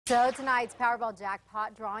So tonight's Powerball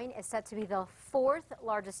jackpot drawing is set to be the fourth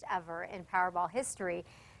largest ever in Powerball history,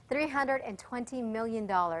 $320 million.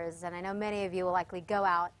 And I know many of you will likely go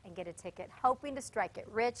out and get a ticket, hoping to strike it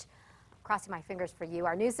rich. Crossing my fingers for you.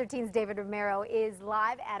 Our News 13's David Romero is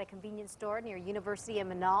live at a convenience store near University in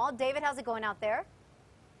Manal. David, how's it going out there?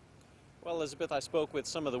 Well, Elizabeth, I spoke with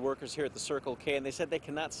some of the workers here at the Circle K, and they said they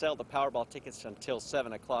cannot sell the Powerball tickets until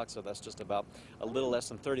 7 o'clock, so that's just about a little less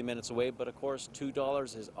than 30 minutes away. But, of course,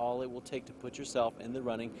 $2 is all it will take to put yourself in the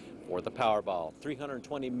running for the Powerball.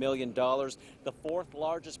 $320 million, the fourth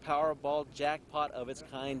largest Powerball jackpot of its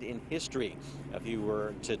kind in history. If you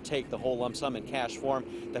were to take the whole lump sum in cash form,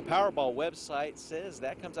 the Powerball website says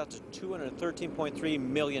that comes out to $213.3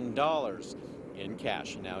 million. In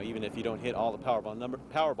cash. Now, even if you don't hit all the Powerball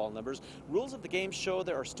numbers, rules of the game show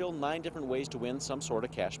there are still 9 different ways to win some sort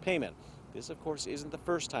of cash payment. This, of course, isn't the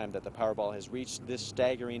first time that the Powerball has reached this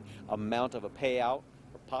staggering amount of a payout,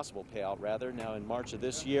 or possible payout rather. Now, in March of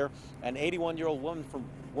this year, an 81-year-old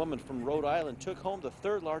woman from Rhode Island took home the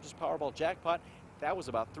third largest Powerball jackpot. That was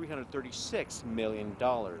about $336 million.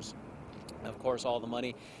 Of course, all the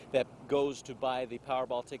money that goes to buy the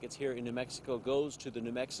Powerball tickets here in New Mexico goes to the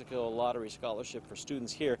New Mexico Lottery Scholarship for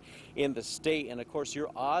students here in the state. And, of course, your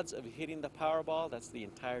odds of hitting the Powerball, that's the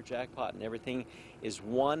entire jackpot and everything, is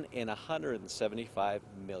 1 in 175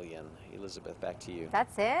 million. Elizabeth, back to you.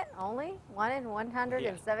 That's it? Only 1 in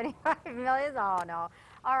 175 million? Oh, no.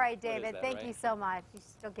 All right, David, thank you so much. You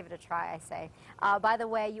still give it a try, I say. By the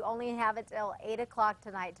way, you only have it till 8 o'clock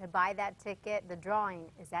tonight to buy that ticket. The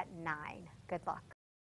drawing is at 9. Good luck.